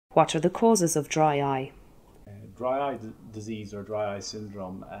What are the causes of dry eye? Dry eye disease or dry eye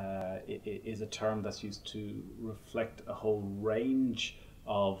syndrome is a term that's used to reflect a whole range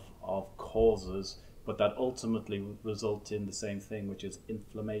of causes, but that ultimately result in the same thing, which is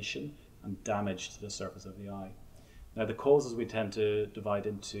inflammation and damage to the surface of the eye. Now, the causes we tend to divide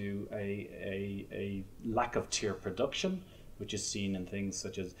into a lack of tear production, which is seen in things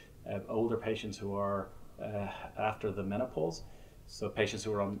such as older patients who are after the menopause, so patients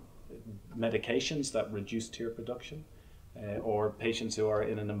who are on medications that reduce tear production, or patients who are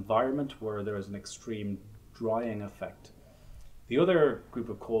in an environment where there is an extreme drying effect. The other group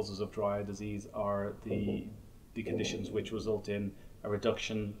of causes of dry eye disease are the conditions which result in a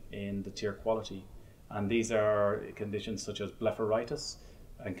reduction in the tear quality. And these are conditions such as blepharitis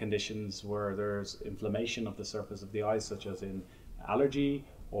and conditions where there's inflammation of the surface of the eye, such as in allergy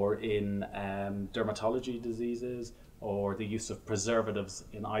or in dermatology diseases, or the use of preservatives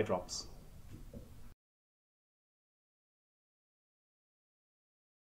in eye drops.